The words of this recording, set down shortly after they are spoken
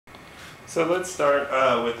So let's start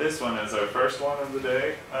with this one as our first one of the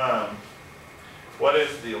day. What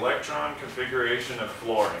is the electron configuration of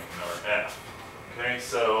fluorine, or F? Okay,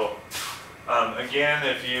 so again,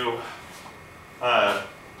 if you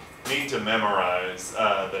need to memorize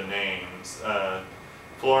the names,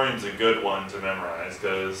 fluorine's a good one to memorize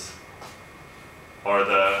because, or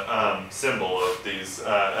the symbol of these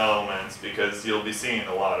elements, because you'll be seeing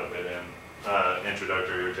a lot of it in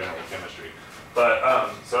introductory or general chemistry.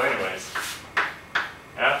 But, so anyways,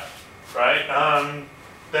 F, right?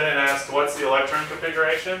 Then it asks, what's the electron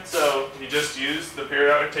configuration? So you just use the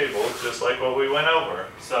periodic table, just like what we went over.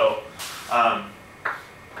 So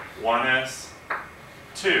 1s,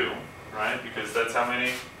 2, right? Because that's how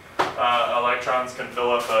many electrons can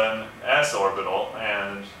fill up an s orbital.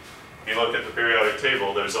 And if you look at the periodic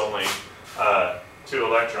table, there's only 2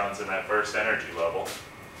 electrons in that first energy level.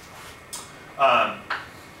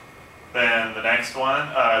 Then the next one,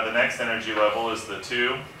 the next energy level is the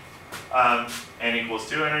 2. N equals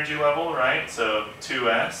 2 energy level, right? So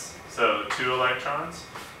 2s, so 2 electrons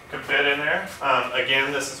can fit in there.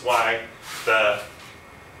 Again, this is why the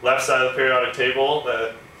left side of the periodic table,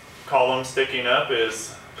 the column sticking up,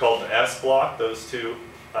 is called the S block, those 2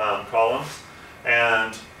 columns.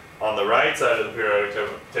 And on the right side of the periodic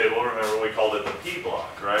table, remember we called it the P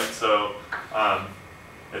block, right? So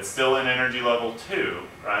it's still in energy level 2,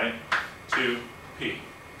 right? 2p.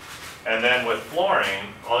 And then with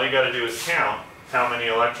fluorine, all you got to do is count how many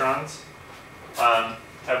electrons have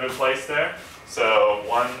been placed there. So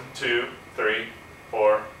 1, 2, 3,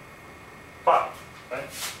 4, 5, right?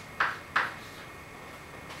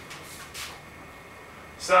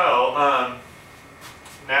 So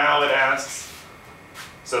now it asks,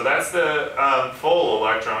 so that's the full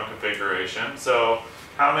electron configuration. So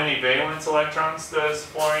how many valence electrons does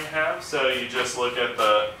fluorine have? So you just look at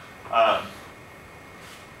the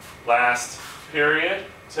last period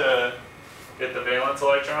to get the valence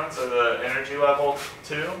electrons, so the energy level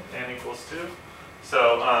 2, N equals 2.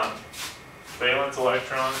 So valence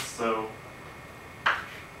electrons, so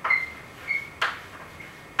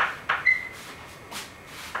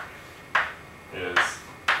is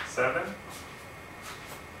 7.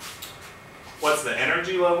 What's the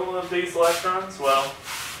energy level of these electrons? Well,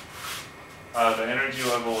 the energy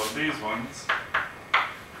level of these ones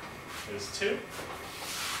is 2.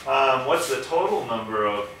 What's the total number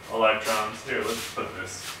of electrons? Here, let's put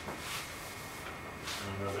this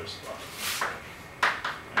in another spot.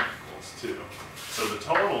 N equals 2. So the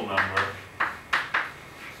total number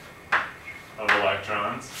of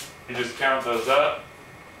electrons, you just count those up,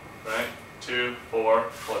 right? 2, 4,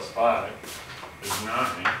 plus 5 is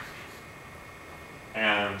 9.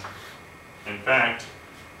 And in fact,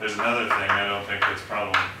 there's another thing I don't think this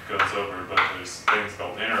problem goes over, but there's things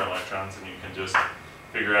called inner electrons, and you can just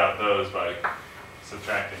figure out those by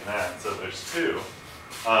subtracting that. So there's 2.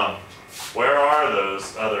 Where are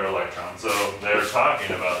those other electrons? So they're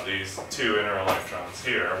talking about these 2 inner electrons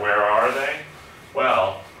here. Where are they?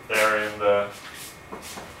 Well, they're in the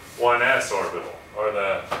 1s orbital, or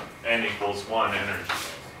the N equals 1 energy.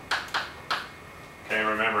 Okay,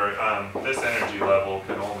 remember, this energy level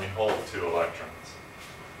can only hold 2 electrons.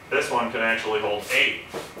 This one can actually hold 8.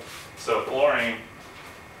 So fluorine,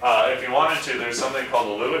 if you wanted to, there's something called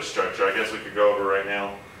the Lewis structure, I guess we could go over right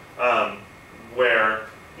now, where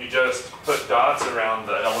you just put dots around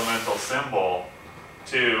the elemental symbol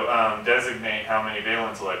to designate how many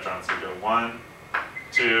valence electrons you go. 1,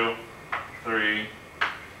 2, 3,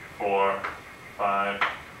 4, 5,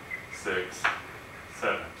 6,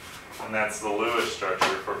 7. And that's the Lewis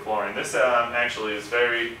structure for fluorine. This actually is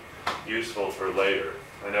very useful for later.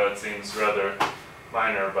 I know it seems rather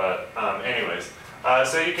minor, but anyways.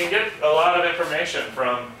 So you can get a lot of information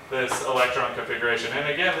from this electron configuration. And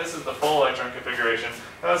again, this is the full electron configuration.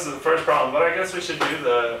 This is the first problem, but I guess we should do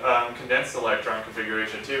the condensed electron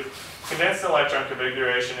configuration too. Condensed electron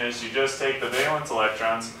configuration is you just take the valence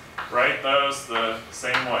electrons, write those the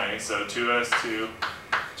same way, so 2s2,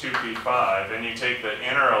 2p5, and you take the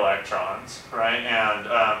inner electrons, right, and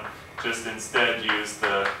just instead use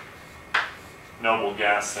the noble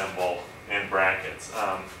gas symbol in brackets.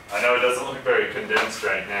 I know it doesn't look very condensed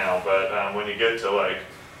right now, but when you get to like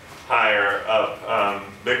higher up,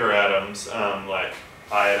 bigger atoms, like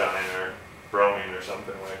iodine or bromine or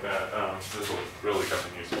something like that, this will really come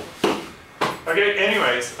in useful. Okay,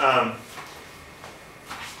 anyways,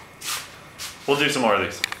 we'll do some more of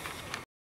these.